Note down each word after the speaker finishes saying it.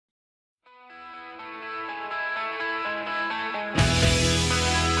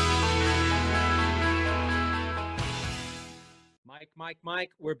Mike.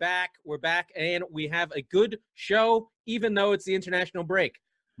 We're back. And we have a good show, even though it's the international break.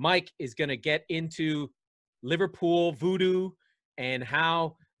 Mike is going to get into Liverpool voodoo and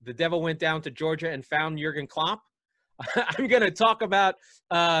how the devil went down to Georgia and found Jurgen Klopp. I'm going to talk about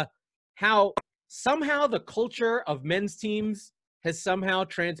how somehow the culture of men's teams has somehow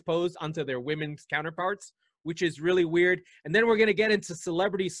transposed onto their women's counterparts, which is really weird. And then we're going to get into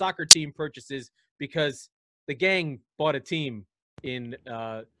celebrity soccer team purchases because the gang bought a team in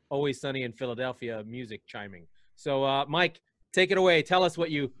Always Sunny in Philadelphia music chiming. So, Mike, take it away. Tell us what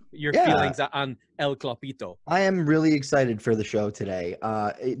your feelings on El Clopito. I am really excited for the show today.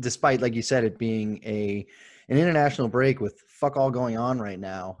 Despite, like you said, it being an international break with fuck all going on right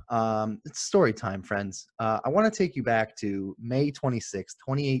now. It's story time, friends. I want to take you back to May 26,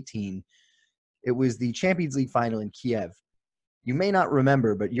 2018. It was the Champions League final in Kiev. You may not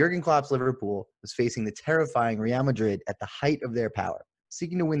remember, but Jurgen Klopp's Liverpool was facing the terrifying Real Madrid at the height of their power,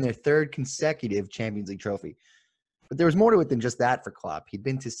 seeking to win their third consecutive Champions League trophy. But there was more to it than just that for Klopp. He'd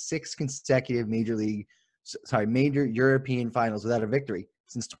been to 6 consecutive major European finals without a victory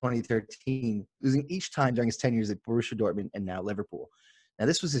since 2013, losing each time during his 10 years at Borussia Dortmund and now Liverpool. Now,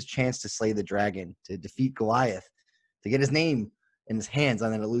 this was his chance to slay the dragon, to defeat Goliath, to get his name and his hands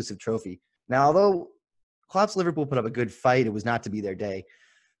on that elusive trophy. Now, although Klopp's Liverpool put up a good fight, it was not to be their day.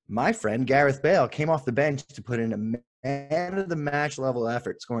 My friend Gareth Bale came off the bench to put in a man-of-the-match level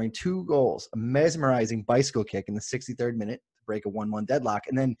effort, scoring 2 goals, a mesmerizing bicycle kick in the 63rd minute to break a 1-1 deadlock.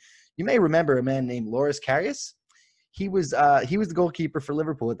 And then you may remember a man named Loris Karius. He was the goalkeeper for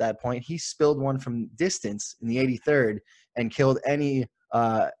Liverpool at that point. He spilled one from distance in the 83rd and killed any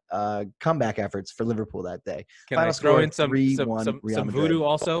comeback efforts for Liverpool that day. Can I throw in some voodoo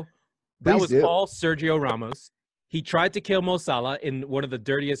also? That was all Sergio Ramos. He tried to kill Mo Salah in one of the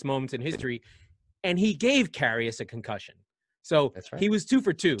dirtiest moments in history, and he gave Karius a concussion. So That's right. He was 2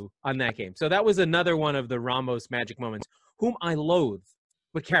 for 2 on that game. So that was another one of the Ramos magic moments, whom I loathe.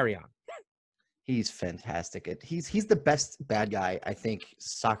 But carry on. He's fantastic. He's the best bad guy I think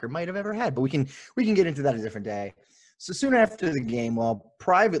soccer might have ever had. But we can get into that a different day. So soon after the game, while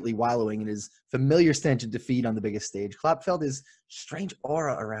privately wallowing in his familiar stench of defeat on the biggest stage, Klopp felt his strange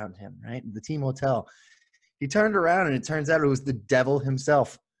aura around him, right? The team hotel. He turned around, and it turns out it was the devil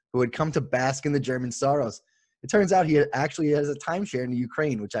himself who had come to bask in the German sorrows. It turns out he actually has a timeshare in the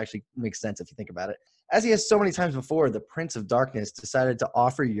Ukraine, which actually makes sense if you think about it. As he has so many times before, the Prince of Darkness decided to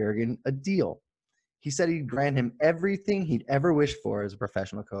offer Jurgen a deal. He said he'd grant him everything he'd ever wished for as a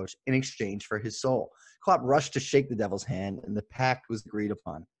professional coach in exchange for his soul. Klopp rushed to shake the devil's hand, and the pact was agreed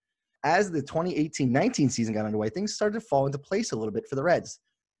upon. As the 2018-19 season got underway, things started to fall into place a little bit for the Reds.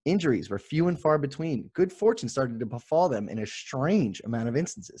 Injuries were few and far between. Good fortune started to befall them in a strange amount of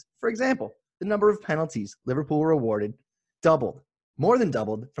instances. For example, the number of penalties Liverpool were awarded doubled, more than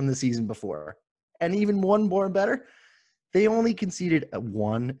doubled from the season before. And even one more better, they only conceded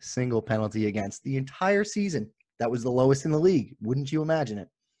one single penalty against the entire season. That was the lowest in the league. Wouldn't you imagine it?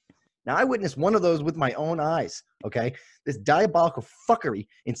 Now, I witnessed one of those with my own eyes, okay? This diabolical fuckery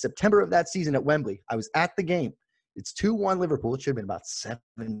in September of that season at Wembley. I was at the game. It's 2-1 Liverpool. It should have been about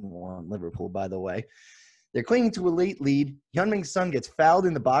 7-1 Liverpool, by the way. They're clinging to a late lead. Heung-min Son gets fouled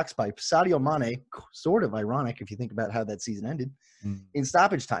in the box by Sadio Mane. Sort of ironic if you think about how that season ended. In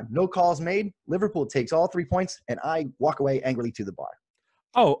stoppage time, no calls made. Liverpool takes all 3 points, and I walk away angrily to the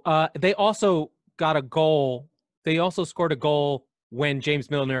bar. They also got a goal. They also scored a goal when James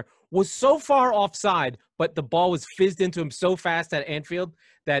Milner was so far offside, but the ball was fizzed into him so fast at Anfield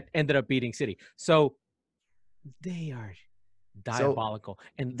that ended up beating City. So they are diabolical.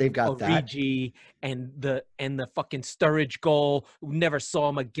 And they've got Origi and the fucking Sturridge goal. Never saw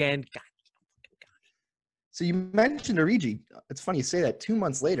him again. God. So you mentioned Origi. It's funny you say that. 2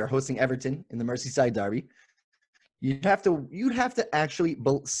 months later, hosting Everton in the Merseyside derby, you'd have to actually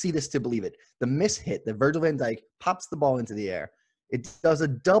see this to believe it. The miss-hit that Virgil van Dijk pops the ball into the air. It does a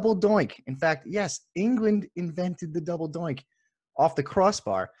double doink. In fact, yes, England invented the double doink. Off the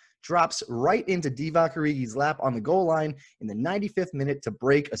crossbar, drops right into Divock Origi's lap on the goal line in the 95th minute to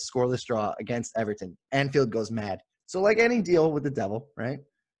break a scoreless draw against Everton. Anfield goes mad. So like any deal with the devil, right?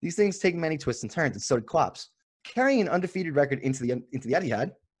 These things take many twists and turns, and so did Klopp's. Carrying an undefeated record into the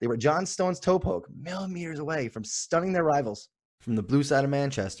Etihad, they were John Stones' toe poke, millimeters away from stunning their rivals from the blue side of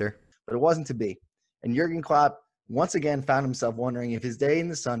Manchester, but it wasn't to be. And Jurgen Klopp once again found himself wondering if his day in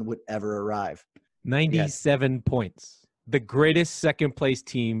the sun would ever arrive. 97 points. The greatest second-place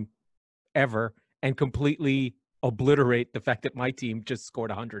team ever, and completely obliterate the fact that my team just scored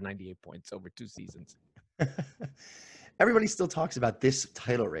 198 points over 2 seasons. Everybody still talks about this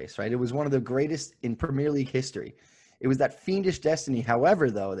title race, right? It was one of the greatest in Premier League history. It was that fiendish destiny,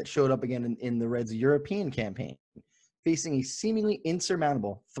 however, though, that showed up again in the Reds' European campaign, facing a seemingly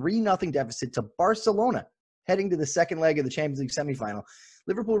insurmountable 3-0 deficit to Barcelona, heading to the second leg of the Champions League semifinal.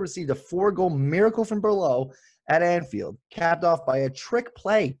 Liverpool received a 4-goal miracle from below at Anfield, capped off by a trick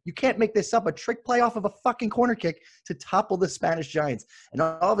play. You can't make this up. A trick play off of a fucking corner kick to topple the Spanish giants. And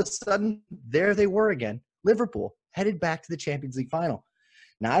all of a sudden, there they were again. Liverpool headed back to the Champions League final.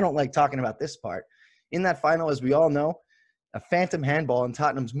 Now, I don't like talking about this part. In that final, as we all know, a phantom handball in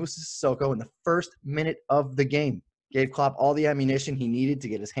Tottenham's Moussa Sissoko in the first minute of the game gave Klopp all the ammunition he needed to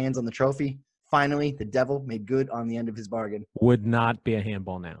get his hands on the trophy. Finally, the devil made good on the end of his bargain. Would not be a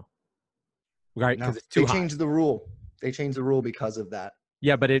handball now. Right, because it's too high. They changed the rule. They changed the rule because of that.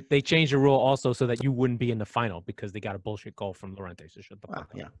 Yeah, but they changed the rule also so that you wouldn't be in the final because they got a bullshit goal from Llorente. So shut the fuck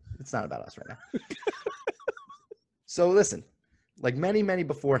up. Yeah, it's not about us right now. So listen, like many, many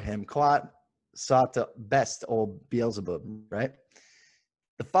before him, Klopp sought to best old Beelzebub, right?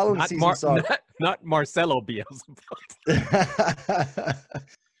 The following season saw... Not Marcelo Beelzebub.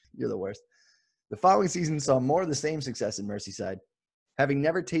 You're the worst. The following season saw more of the same success in Merseyside. Having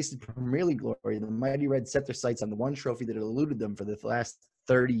never tasted Premier League glory, the mighty Reds set their sights on the one trophy that had eluded them for the last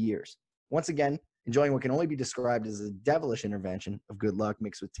 30 years. Once again, enjoying what can only be described as a devilish intervention of good luck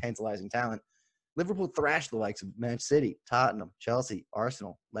mixed with tantalizing talent, Liverpool thrashed the likes of Manchester City, Tottenham, Chelsea,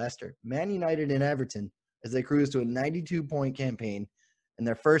 Arsenal, Leicester, Man United, and Everton as they cruised to a 92-point campaign and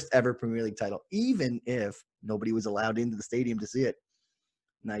their first ever Premier League title, even if nobody was allowed into the stadium to see it.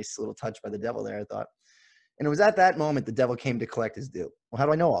 Nice little touch by the devil there, I thought. And it was at that moment the devil came to collect his due. Well, how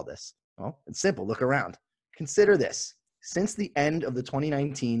do I know all this? Well, it's simple. Look around. Consider this. Since the end of the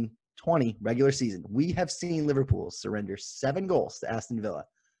 2019-20 regular season, we have seen Liverpool surrender 7 goals to Aston Villa,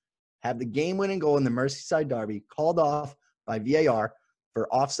 have the game-winning goal in the Merseyside derby called off by VAR for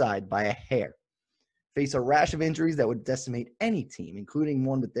offside by a hair, face a rash of injuries that would decimate any team, including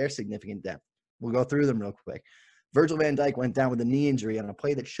one with their significant depth. We'll go through them real quick. Virgil van Dijk went down with a knee injury on a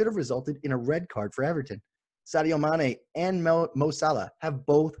play that should have resulted in a red card for Everton. Sadio Mane and Mo Salah have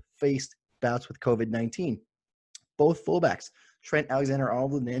both faced bouts with COVID-19. Both fullbacks, Trent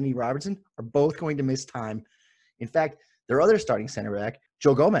Alexander-Arnold and Andy Robertson, are both going to miss time. In fact, their other starting center back,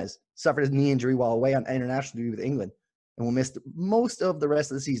 Joe Gomez, suffered a knee injury while away on international duty with England and will miss most of the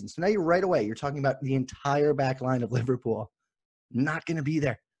rest of the season. So now you're talking about the entire back line of Liverpool not going to be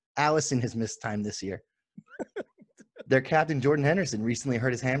there. Alisson has missed time this year. Their captain, Jordan Henderson, recently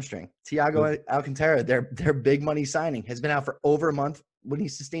hurt his hamstring. Thiago Alcantara, their big money signing, has been out for over a month when he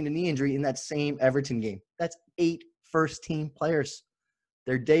sustained a knee injury in that same Everton game. That's 8 first-team players.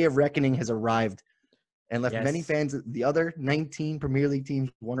 Their day of reckoning has arrived and left many fans of the other 19 Premier League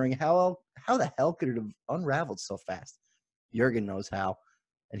teams wondering how the hell could it have unraveled so fast. Jurgen knows how,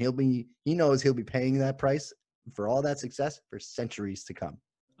 and he knows he'll be paying that price for all that success for centuries to come.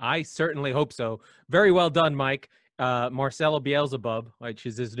 I certainly hope so. Very well done, Mike. Marcelo Beelzebub, which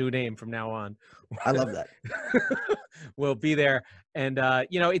is his new name from now on. I love that. Will be there. And,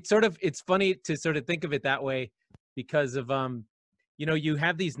 it's funny to sort of think of it that way because of, you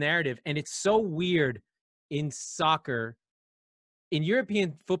have these narrative, and it's so weird in soccer. In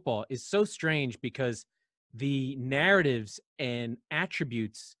European football is so strange because the narratives and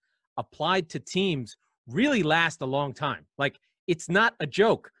attributes applied to teams really last a long time. Like, it's not a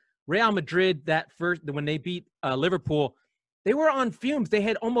joke. Real Madrid, when they beat Liverpool, they were on fumes. They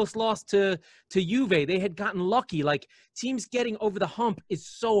had almost lost to Juve. They had gotten lucky. Like, teams getting over the hump is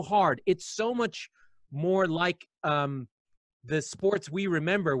so hard. It's so much more like the sports we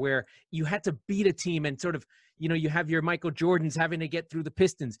remember where you had to beat a team and sort of, you have your Michael Jordans having to get through the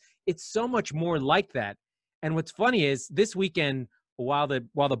Pistons. It's so much more like that. And what's funny is this weekend, while the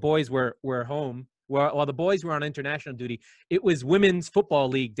boys were home, while the boys were on international duty, it was Women's Football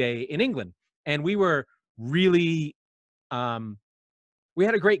League Day in England. And we were really we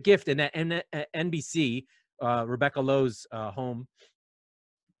had a great gift in that NBC, Rebecca Lowe's home,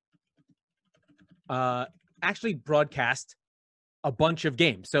 actually broadcast a bunch of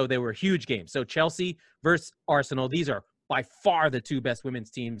games. So they were huge games. So Chelsea versus Arsenal. These are by far the 2 best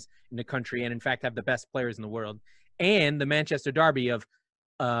women's teams in the country, and in fact have the best players in the world. And the Manchester derby of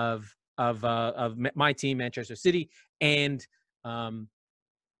my team, Manchester City, and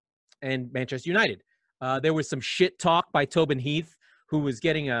Manchester United. There was some shit talk by Tobin Heath, who was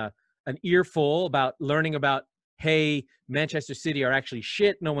getting an earful about learning about, hey, Manchester City are actually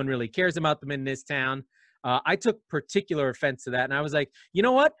shit. No one really cares about them in this town. I took particular offense to that, and I was like, you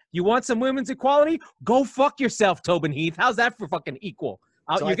know what? You want some women's equality? Go fuck yourself, Tobin Heath. How's that for fucking equal?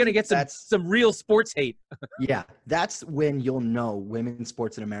 So you're going to get some real sports hate. Yeah, that's when you'll know women's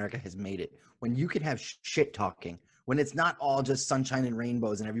sports in America has made it. When you can have shit talking when it's not all just sunshine and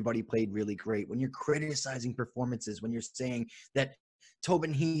rainbows and everybody played really great, when you're criticizing performances, when you're saying that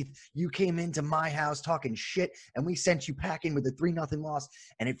Tobin Heath, you came into my house talking shit and we sent you packing with a 3-0 loss.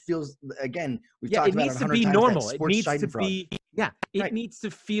 And it feels, again, we've talked about it 100 times, normal. that It sports needs to Schadenfreude. be, it needs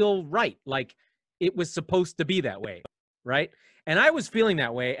to feel right. Like it was supposed to be that way. Right. And I was feeling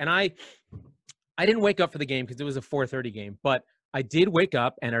that way. And I didn't wake up for the game because it was a 4:30 game, but I did wake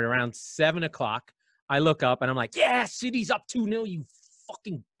up, and at around 7 o'clock, I look up and I'm like, yeah, City's up 2-0, you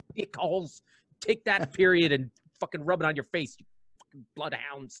fucking dickholes. Take that period and fucking rub it on your face, you fucking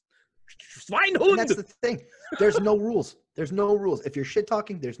bloodhounds. Schweinhund. And that's the thing. There's no rules. There's no rules. If you're shit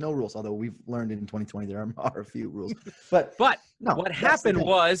talking, there's no rules. Although we've learned in 2020 there are a few rules. But no, what happened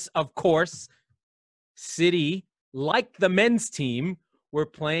was, of course, City, like the men's team, were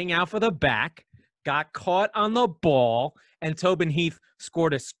playing out for the back, got caught on the ball, and Tobin Heath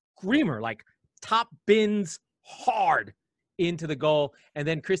scored a screamer, like top bins hard into the goal. And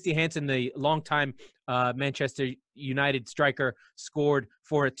then Christy Hansen, the longtime Manchester United striker, scored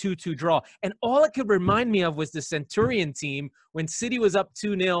for a 2-2 draw. And all it could remind me of was the Centurion team when City was up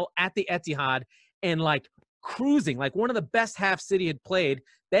 2-0 at the Etihad and like cruising, like one of the best half City had played.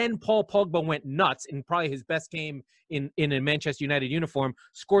 Then Paul Pogba went nuts in probably his best game in a Manchester United uniform,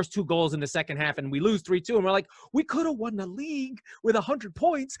 scores 2 goals in the second half, and we lose 3-2. And we're like, we could have won the league with 100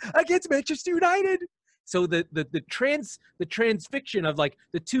 points against Manchester United. So the transfixion of like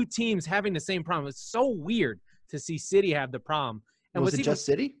the two teams having the same problem is so weird to see City have the problem. And was it just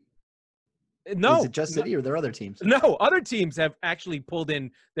City? No. Was it just City or are there other teams? No, other teams have actually pulled in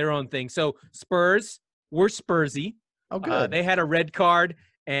their own thing. So Spurs were Spursy. Oh, good. They had a red card,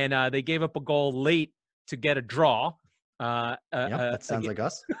 and they gave up a goal late to get a draw. That sounds like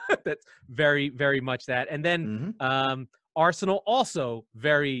us. That's very, very much that. And then Arsenal also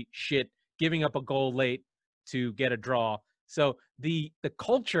very shit, giving up a goal late to get a draw. So the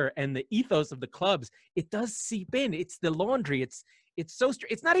culture and the ethos of the clubs, it does seep in. It's the laundry. It's so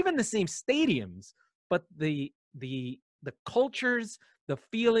it's not even the same stadiums, but the cultures, the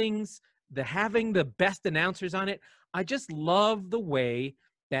feelings, the having the best announcers on it. I just love the way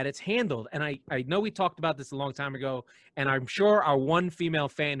that it's handled. And I know we talked about this a long time ago, and I'm sure our one female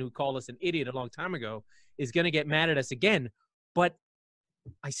fan who called us an idiot a long time ago is going to get mad at us again. But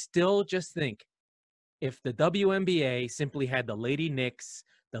I still just think if the WNBA simply had the Lady Knicks,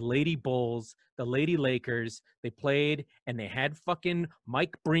 the Lady Bulls, the Lady Lakers, they played and they had fucking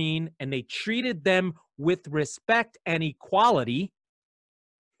Mike Breen and they treated them with respect and equality,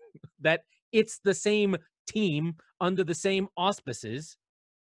 that it's the same team under the same auspices,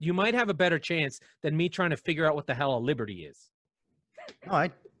 you might have a better chance than me trying to figure out what the hell a liberty is. No,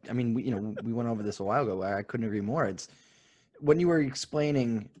 I mean, we went over this a while ago. I couldn't agree more. It's when you were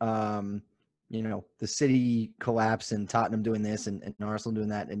explaining, the City collapse and Tottenham doing this and Arsenal doing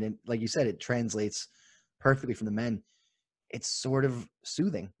that. And then, like you said, it translates perfectly from the men. It's sort of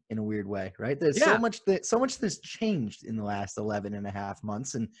soothing in a weird way, right? There's so much that's changed in the last 11 and a half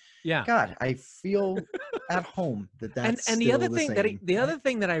months. And God, I feel at home that's and the other thing the other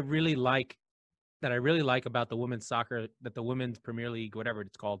thing that I really like about the women's soccer, that the women's Premier League, whatever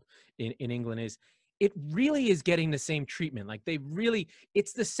it's called in England, is it really is getting the same treatment. Like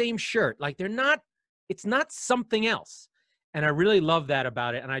it's the same shirt. Like it's not something else. And I really love that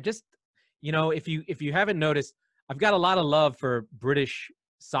about it. And I just, if you haven't noticed, I've got a lot of love for British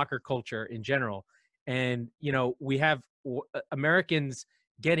soccer culture in general. And, we have Americans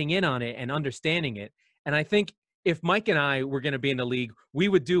getting in on it and understanding it. And I think if Mike and I were going to be in the league, we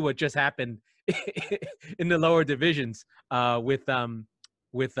would do what just happened in the lower divisions with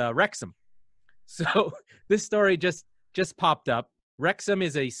Wrexham. So this story just popped up. Wrexham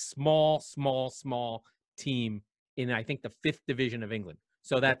is a small team in, I think, the 5th division of England.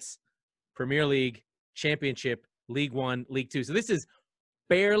 So that's Premier League, Championship, League One, League Two. So this is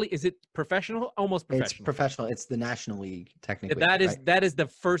barely, is it professional? Almost professional. It's professional. It's the National League, technically. That is the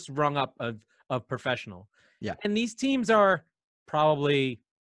first rung up of professional. Yeah. And these teams are probably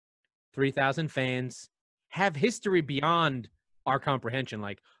 3,000 fans, have history beyond our comprehension.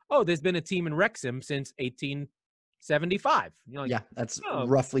 Like, oh, there's been a team in Wrexham since 1875. That's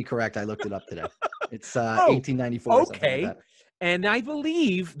roughly correct. I looked it up today. It's 1894. Okay. Like that. And I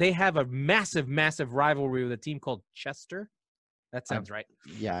believe they have a massive, massive rivalry with a team called Chester. That sounds right.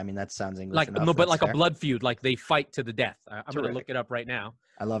 Yeah, I mean, that sounds English like enough. No, but like fair. a blood feud. Like they fight to the death. I'm going to look it up right now.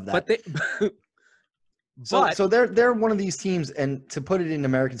 I love that. But so they're one of these teams, and to put it in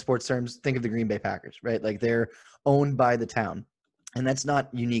American sports terms, think of the Green Bay Packers, right? Like they're owned by the town. And that's not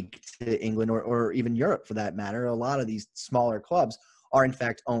unique to England or even Europe for that matter. A lot of these smaller clubs are in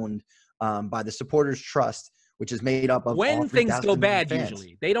fact owned by the Supporters Trust, which is made up of all When things go 3,000 bad, fans.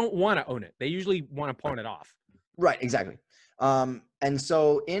 usually they don't want to own it. They usually want to pawn it off. Right, exactly. And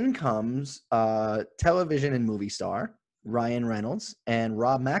so in comes television and movie star Ryan Reynolds and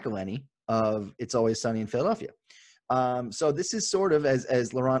Rob McElhenney of It's Always Sunny in Philadelphia. So this is sort of,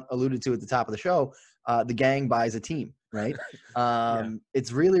 as Laurent alluded to at the top of the show, the gang buys a team, right?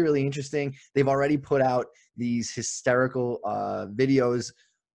 It's really, really interesting. They've already put out these hysterical videos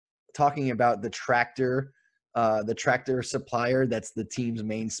talking about the tractor supplier that's the team's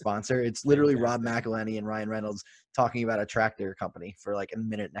main sponsor. It's literally Rob McElhenney and Ryan Reynolds talking about a tractor company for like a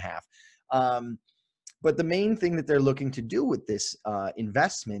minute and a half. But the main thing that they're looking to do with this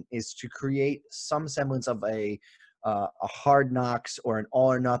investment is to create some semblance of a Hard Knocks or an All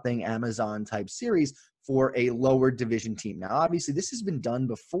or Nothing Amazon type series for a lower division team. Now, obviously, this has been done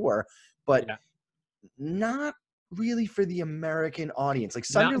before, but not really for the American audience. Like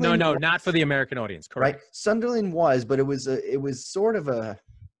Sunderland, no, not for the American audience. Correct. Right? Sunderland was, but it was sort of a,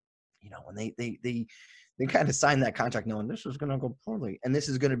 when they kind of signed that contract knowing this was going to go poorly, and this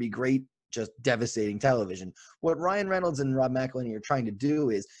is going to be great, just devastating television. What Ryan Reynolds and Rob McElhenney are trying to do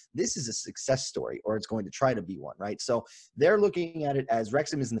is this is a success story, or it's going to try to be one, right? So they're looking at it as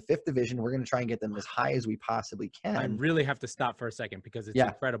Wrexham is in the 5th division. We're going to try and get them as high as we possibly can. I really have to stop for a second because it's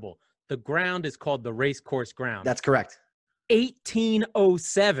incredible. The ground is called the Racecourse Ground. That's correct.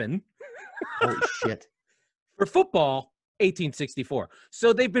 1807. Holy shit. For football, 1864.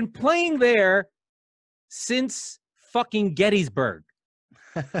 So they've been playing there since fucking Gettysburg.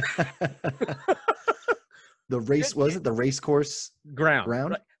 The Racecourse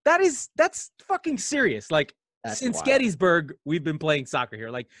ground? That's fucking serious. Like, since wild. Gettysburg, we've been playing soccer here.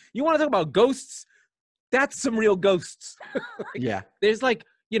 Like, you want to talk about ghosts? That's some real ghosts. There's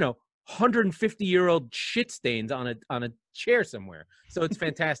 150-year-old shit stains on a chair somewhere. So it's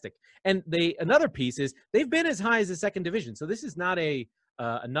fantastic. And another piece is they've been as high as the 2nd division. So this is not a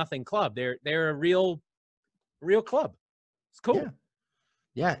nothing club. They're a real club. It's cool.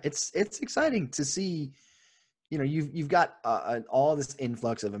 Yeah, it's exciting to see. You've got all this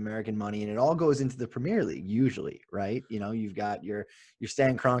influx of American money, and it all goes into the Premier League usually, right? You've got your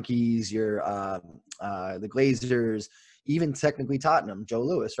Stan Kroenkes, your the Glazers, even technically Tottenham, Joe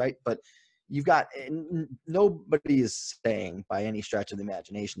Louis, right? But you've got nobody is saying by any stretch of the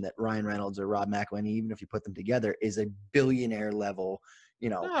imagination that Ryan Reynolds or Rob McElhenney, even if you put them together, is a billionaire level,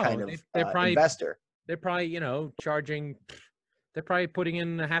 investor. They're probably charging. They're probably putting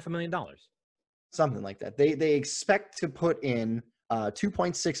in $500,000. Something like that. They expect to put in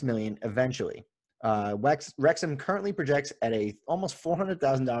 $2.6 million eventually. Wrexham currently projects at a almost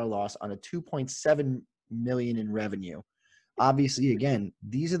 $400,000 loss on a $2.7 million in revenue. Obviously, again,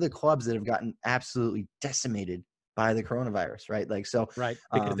 these are the clubs that have gotten absolutely decimated by the coronavirus, right? Right,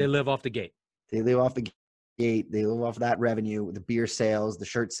 because they live off the gate. They live off the gate. They live off that revenue, the beer sales, the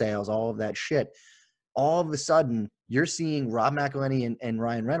shirt sales, all of that shit. All of a sudden, you're seeing Rob McElhenney and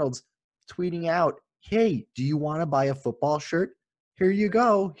Ryan Reynolds tweeting out, hey, do you want to buy a football shirt? Here you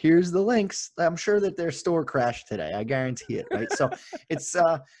go. Here's the links. I'm sure that their store crashed today. I guarantee it, right? So it's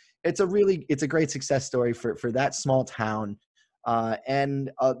a great success story for that small town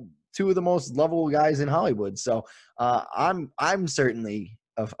and two of the most lovable guys in Hollywood. So I'm certainly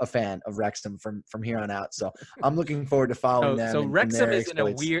a fan of Wrexham from here on out. So I'm looking forward to following them. So Wrexham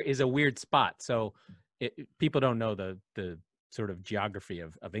is a weird spot. So people don't know the sort of geography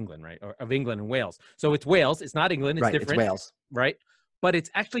of England, right? Or of England and Wales. So it's Wales. It's not England. It's different. It's Wales. Right? But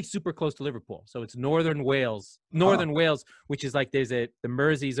it's actually super close to Liverpool. So it's northern Wales, which is like the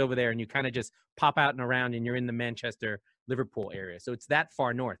Merseys over there, and you kind of just pop out and around and you're in the Manchester, Liverpool area. So it's that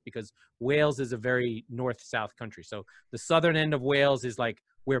far north because Wales is a very north-south country. So the southern end of Wales is like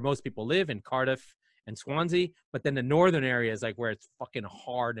where most people live in Cardiff and Swansea, but then the northern area is like where it's fucking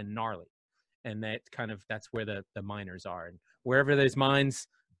hard and gnarly. And that's where the miners are. And wherever there's mines,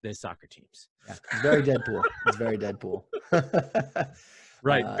 there's soccer teams. Yeah, it's very Deadpool. It's very Deadpool.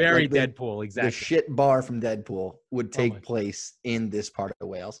 Right, very Deadpool, exactly. The shit bar from Deadpool would take place in this part of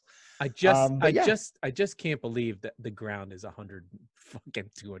Wales. I just can't believe that the ground is 200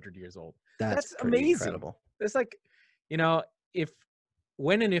 years old. That's amazing. Incredible. It's like, if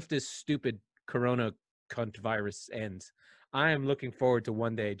this stupid corona cunt virus ends, I am looking forward to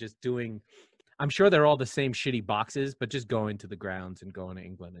one day just doing. I'm sure they're all the same shitty boxes, but just going to the grounds and going to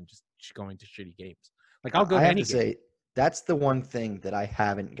England and just going to shitty games. Like I'll go to any game. Say, that's the one thing that I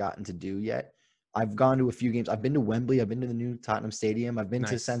haven't gotten to do yet. I've gone to a few games. I've been to Wembley. I've been to the new Tottenham Stadium. I've been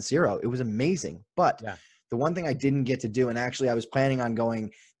to San Siro. It was amazing. But the one thing I didn't get to do, and actually I was planning on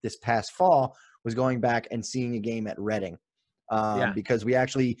going this past fall, was going back and seeing a game at Reading. Because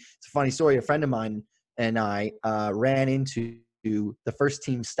it's a funny story. A friend of mine and I ran into the first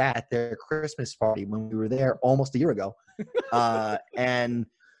team stat at their Christmas party when we were there almost a year ago. And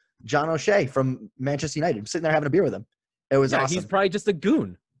John O'Shea from Manchester United. I'm sitting there having a beer with him. It was awesome. He's probably just a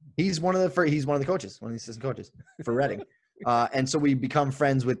goon. He's one of the coaches, one of the assistant coaches for Reading. And so we become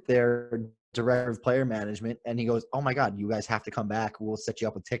friends with their director of player management. And he goes, "Oh my God, you guys have to come back. We'll set you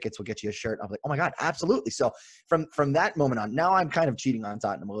up with tickets. We'll get you a shirt." I'm like, "Oh my God, absolutely." So from that moment on, now I'm kind of cheating on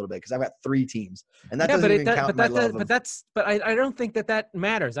Tottenham a little bit because I've got 3 teams, and that doesn't even count my love. But I don't think that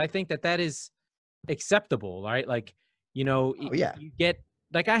matters. I think that is acceptable, right? Like, you get,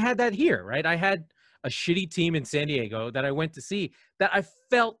 like, I had that here, right? I had a shitty team in San Diego that I went to see that I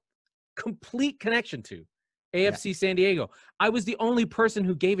felt complete connection to. AFC San Diego. I was the only person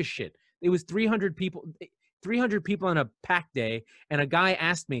who gave a shit. It was 300 people on a packed day, and a guy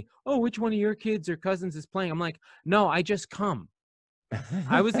asked me, "Oh, which one of your kids or cousins is playing?" I'm like, "No, I just come."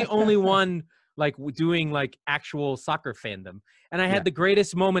 I was the only one like doing like actual soccer fandom. And I had the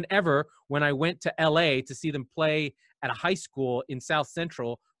greatest moment ever when I went to LA to see them play at a high school in South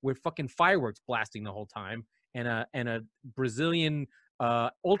Central with fucking fireworks blasting the whole time and a Brazilian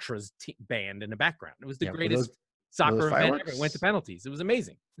ultras band in the background. It was the greatest soccer event ever. It went to penalties. It was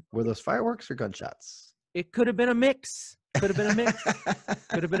amazing. Were those fireworks or gunshots? It could have been a mix. Could have been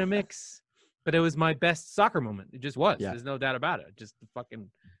a mix. But it was my best soccer moment. It just was. There's no doubt about it. Just fucking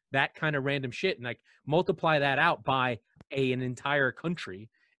that kind of random shit. And like multiply that out by an entire country,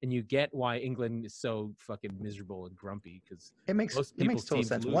 and you get why England is so fucking miserable and grumpy, because it makes total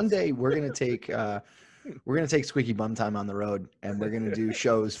sense. One day we're gonna take Squeaky Bum Time on the road, and we're gonna do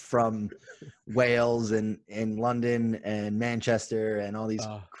shows from Wales and London and Manchester and all these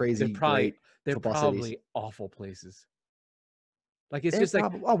crazy they're probably cities. Awful places. Like it's just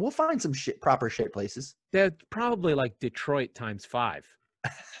like we'll find some proper shit places. They're probably like Detroit times 5.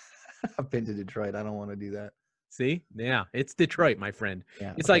 I've been to Detroit. I don't want to do that. See? Yeah, it's Detroit, my friend.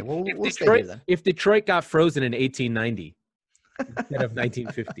 Yeah, it's like if Detroit got frozen in 1890 instead of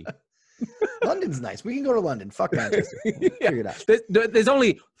 1950. London's nice. We can go to London. Fuck Manchester. Figure it out. There's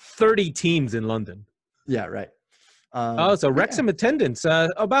only 30 teams in London. Yeah, right. So Wrexham attendance,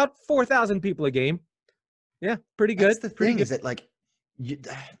 about 4,000 people a game. Yeah, pretty good. That's the thing is that like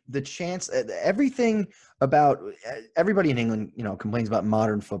the chance, everything about everybody in England, complains about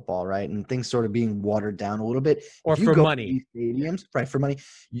modern football, right? And things sort of being watered down a little bit. Or for money. Stadiums, right? For money.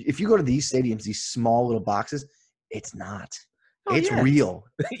 If you go to these stadiums, these small little boxes, it's not. It's real.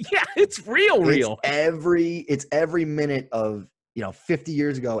 Yeah, it's real. It's every minute of 50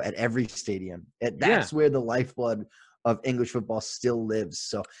 years ago at every stadium. That's where the lifeblood of English football still lives.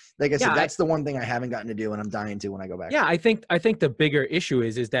 So like I said, that's the one thing I haven't gotten to do, and I'm dying to when I go back. Yeah, I think the bigger issue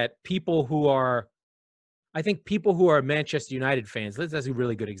is that people who are Manchester United fans, that's a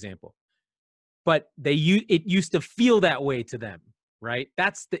really good example. But it used to feel that way to them, right?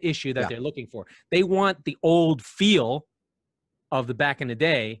 That's the issue that they're looking for. They want the old feel of the back in the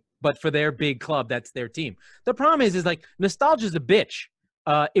day, but for their big club, that's their team. The problem is like nostalgia's a bitch.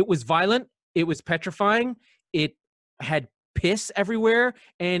 It was violent, it was petrifying, it had piss everywhere,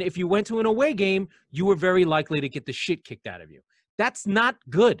 and if you went to an away game, you were very likely to get the shit kicked out of you. That's not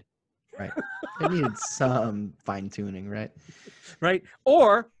good. Right. It needed some fine tuning, right? Right.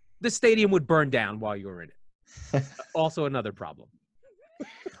 Or the stadium would burn down while you were in it. Also another problem.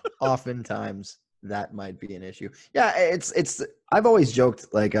 Oftentimes that might be an issue. Yeah, it's I've always joked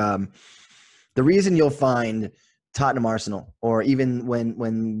like the reason you'll find Tottenham Arsenal, or even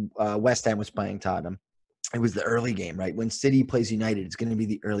when West Ham was playing Tottenham, it was the early game, right? When City plays United, it's going to be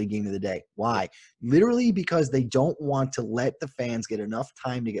the early game of the day. Why? Literally because they don't want to let the fans get enough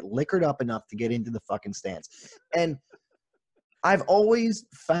time to get liquored up enough to get into the fucking stands. And I've always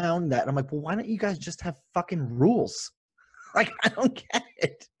found that. I'm like, well, why don't you guys just have fucking rules? Like, I don't get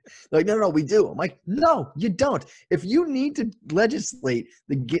it. Like, no, we do. I'm like, no, you don't. If you need to legislate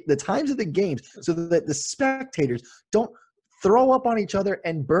the times of the games so that the spectators don't throw up on each other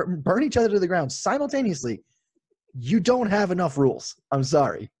and burn each other to the ground simultaneously, you don't have enough rules. I'm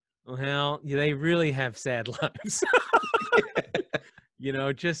sorry. Well, they really have sad lives.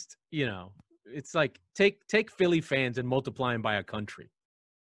 It's like take Philly fans and multiply them by a country.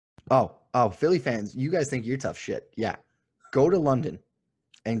 Oh, Philly fans, you guys think you're tough shit. Yeah. Go to London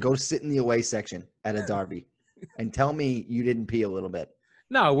and go sit in the away section at a derby and tell me you didn't pee a little bit.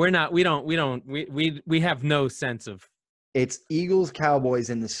 No, we're not. We have no sense of. It's Eagles, Cowboys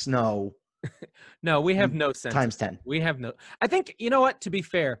in the snow. No, we have no sense. Times 10. We have no. I think, you know what, to be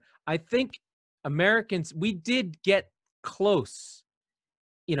fair, I think Americans, we did get close.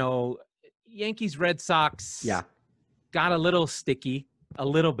 Yankees, Red Sox. Yeah. Got a little sticky, a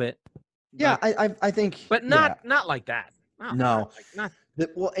little bit. Yeah, I think. but Yeah, not like that. no. Not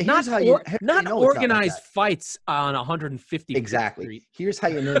Well, here's how you not know it's not like organized that. fights on 155th Exactly. Street, Here's how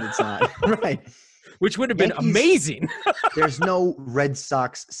you know it's not right. which would have been Yankees. amazing. There's no Red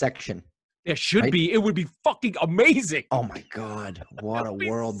Sox section. There should Right? be. It would be fucking amazing. Oh my God, what a It'd be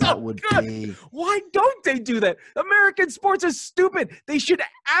world so that would good. be! Why don't they do that? American sports is stupid. They should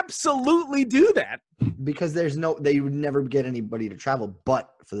absolutely do that. Because they would never get anybody to travel,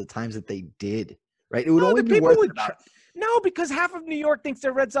 but for the times that they did, right? It would No, only the be people worth would. about. No, because half of New York thinks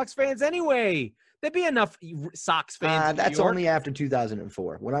they're Red Sox fans anyway. There'd be enough Sox fans in New That's York. only after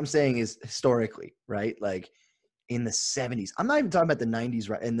 2004. What I'm saying is historically, right? Like in the 70s. I'm not even talking about the 90s,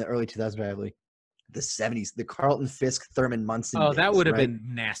 right? In the early 2000s, probably the 70s, the Carlton Fisk, Thurman Munson. Oh, that days, would have right? been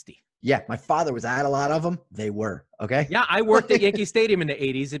nasty. Yeah, my father was at a lot of them. They were okay. Yeah, I worked at Yankee Stadium in the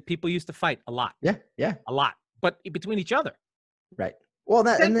 80s, and people used to fight a lot. Yeah, a lot, but between each other. right. Well,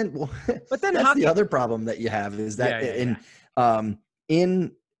 But then that's hockey, the other problem that you have is that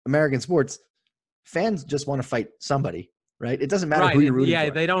in American sports, fans just want to fight somebody, right? It doesn't matter right? who you're rooting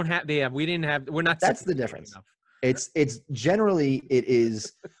for. They don't have. We didn't have. We're not. That's the difference. It's generally it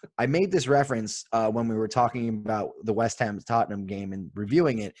is. I made this reference when we were talking about the West Ham Tottenham game and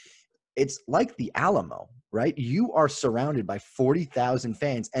reviewing it. It's like the Alamo, right? You are surrounded by 40,000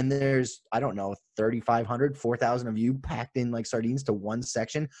 fans, and there's, I don't know, 3,500, 4,000 of you packed in like sardines to one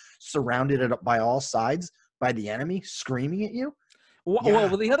section, surrounded by all sides by the enemy, screaming at you.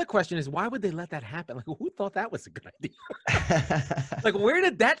 Well, the other question is, why would they let that happen? Like, who thought that was a good idea? Like, where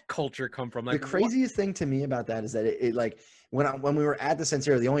did that culture come from? Like, the craziest thing to me about that is that it like when we were at the San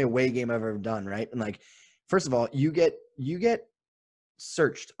Siro, the only away game I've ever done, right? And like, first of all, you get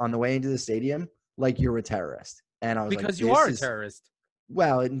searched on the way into the stadium like you're a terrorist, and I was because like, you are a terrorist.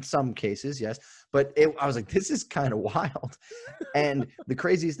 Well, in some cases, yes, but I was like, this is kind of wild. And the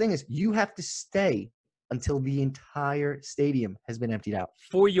craziest thing is, you have to stay until the entire stadium has been emptied out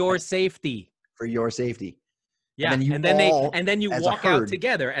for your safety. For your safety. Yeah, and then you walk out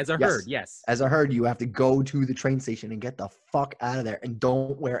together as a herd. Yes, as a herd, you have to go to the train station and get the fuck out of there, and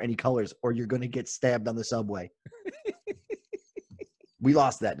don't wear any colors, or you're gonna get stabbed on the subway. We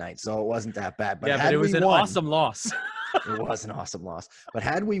lost that night, so it wasn't that bad. But but it was an awesome loss. It was an awesome loss. But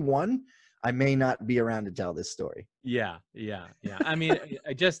had we won, I may not be around to tell this story. Yeah. I mean,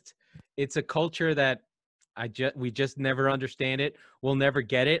 it's a culture that we just never understand it. We'll never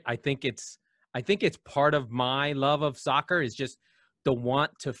get it. I think it's part of my love of soccer is just the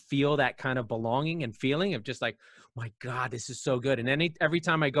want to feel that kind of belonging and feeling of just like, my God, this is so good. And every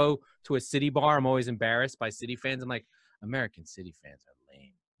time I go to a City bar, I'm always embarrassed by City fans. I'm like, American City fans are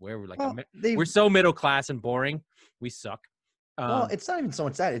lame. We're like, we're so middle class and boring. We suck. Well, it's not even so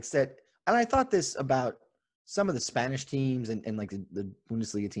much that. It's that, and I thought this about some of the Spanish teams and like the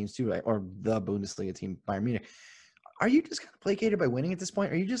Bundesliga teams too, right? Or the Bundesliga team, Bayern Munich. Are you just kind of placated by winning at this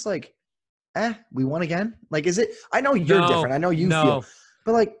point? Are you just like, we won again? Like, is it? I know you're different. I know you feel,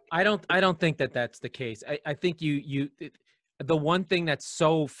 but like, I don't think that that's the case. I think the one thing that's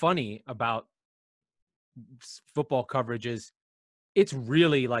so funny about football coverage is it's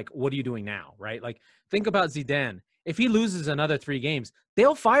really like, what are you doing now? Right? Like, think about Zidane. If he loses another 3 games,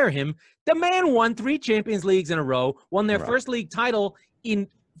 they'll fire him. The man won 3 Champions Leagues in a row, won their first league title in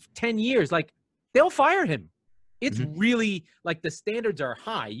 10 years. Like, they'll fire him. It's really like the standards are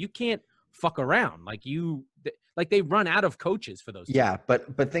high. You can't fuck around. Like they run out of coaches for those. Yeah,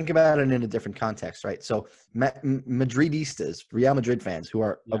 but think about it in a different context, right? So Madridistas, Real Madrid fans, who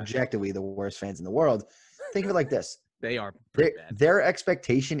are objectively the worst fans in the world, think of it like this. They are pretty bad. Their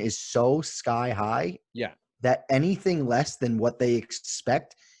expectation is so sky high that anything less than what they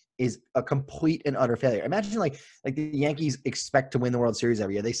expect is a complete and utter failure. Imagine like the Yankees expect to win the World Series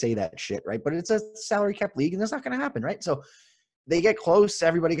every year. They say that shit, right? But it's a salary cap league, and that's not going to happen, right? So they get close,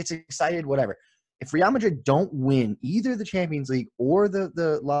 everybody gets excited, whatever. If Real Madrid don't win either the Champions League or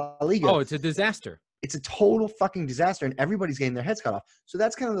the La Liga, it's a disaster. It's a total fucking disaster, and everybody's getting their heads cut off. So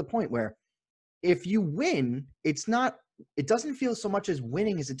that's kind of the point where if you win, it doesn't feel so much as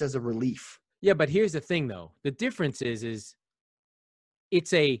winning as it does a relief. Yeah, but here's the thing, though. The difference is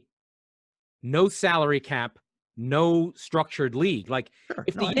it's a no salary cap, no structured league. Like,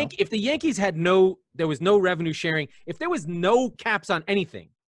 if the Yankees had there was no revenue sharing, if there was no caps on anything,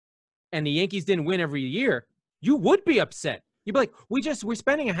 and the Yankees didn't win every year, you would be upset. You'd be like, we're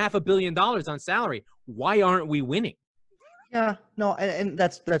spending $500 million on salary. Why aren't we winning? Yeah, no, and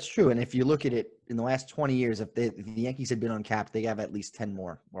that's true. And if you look at it in the last 20 years, if the Yankees had been uncapped, they have at least 10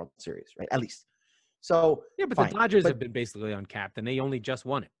 more World Series, right? At least. So yeah, but the Dodgers have been basically uncapped, and they only just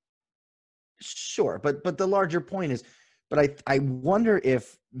won it. Sure, but the larger point is But I wonder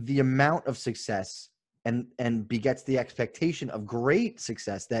if the amount of success and begets the expectation of great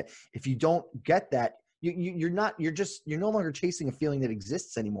success, that if you don't get that, you're no longer chasing a feeling that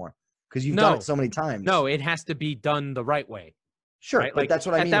exists anymore because you've done it so many times. No, it has to be done the right way. Sure, right? but Like, that's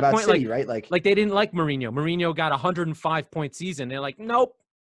what I at mean that about point, City, right? Like they didn't like Mourinho. Mourinho got a 105-point season. They're like, nope,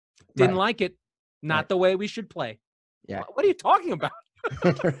 didn't like it. Not the way we should play. Yeah. What are you talking about?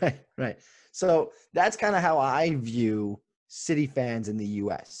 Right. So that's kind of how I view City fans in the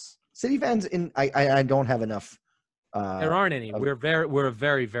U.S. City fans I don't have enough. There aren't any. We're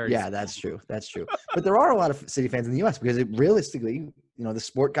very Yeah, that's true. That's true. But there are a lot of City fans in the U.S. because realistically, the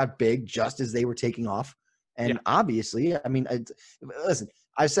sport got big just as they were taking off. And obviously, I mean, listen,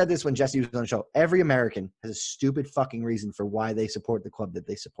 I said this when Jesse was on the show. Every American has a stupid fucking reason for why they support the club that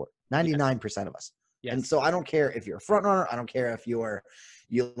they support. 99% of us. Yes. And so I don't care if you're a front runner. I don't care if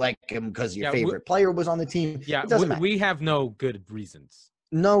you like him because your favorite player was on the team. Yeah, it doesn't matter. We have no good reasons.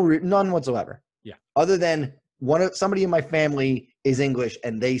 None whatsoever. Yeah. Other than somebody in my family is English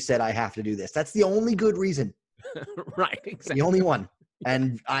and they said I have to do this. That's the only good reason. Right. Exactly. The only one.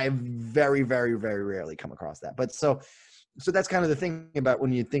 And I very, very, very rarely come across that. But so that's kind of the thing about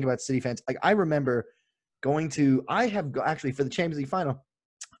when you think about City fans. Like, I remember actually for the Champions League final,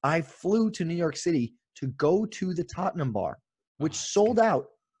 I flew to New York City to go to the Tottenham bar, which sold out.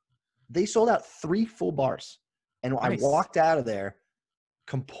 They sold out 3 full bars. And nice. I walked out of there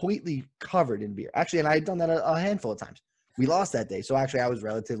completely covered in beer. Actually, and I had done that a handful of times. We lost that day, so actually I was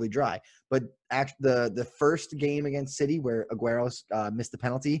relatively dry. But the first game against City where Aguero missed the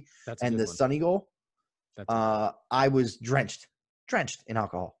penalty and the Sonny goal, I was drenched in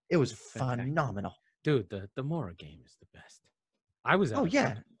alcohol. It was phenomenal. Dude, the Mora game is the best. I was at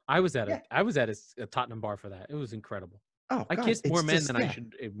I was at a Tottenham bar for that. It was incredible. Oh, I God, kissed more men than I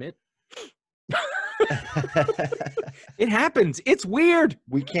should admit. It happens. It's weird.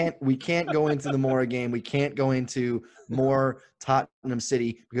 We can't go into the Mora game. We can't go into more Tottenham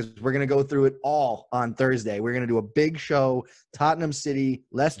City because we're going to go through it all on Thursday. We're going to do a big show, Tottenham City,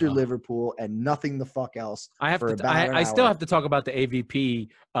 Leicester, Liverpool, and nothing the fuck else. I still have to talk about the AVP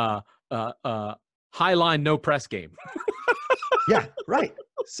high line no press game. Yeah, right.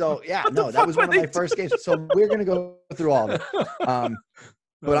 So that was one of my first games. So we're going to go through all of it.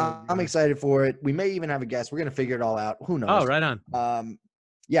 But I'm excited for it. We may even have a guest. We're going to figure it all out. Who knows? Oh, right on.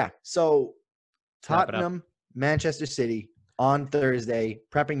 So Tottenham, Manchester City on Thursday,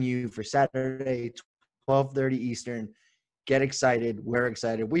 prepping you for Saturday, 12:30 Eastern. Get excited. We're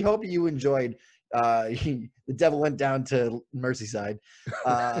excited. We hope you enjoyed. The devil went down to Merseyside.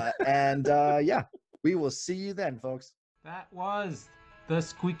 We will see you then, folks. That was the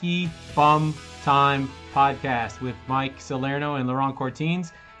Squeaky Bum Time podcast with Mike Salerno and Laurent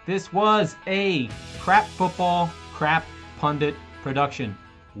Cortines. This was a Crap Football, Crap Pundit production.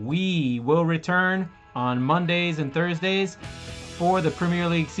 We will return on Mondays and Thursdays for the Premier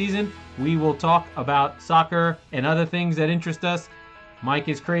League season. We will talk about soccer and other things that interest us. Mike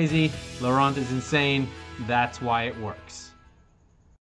is crazy. Laurent is insane. That's why it works.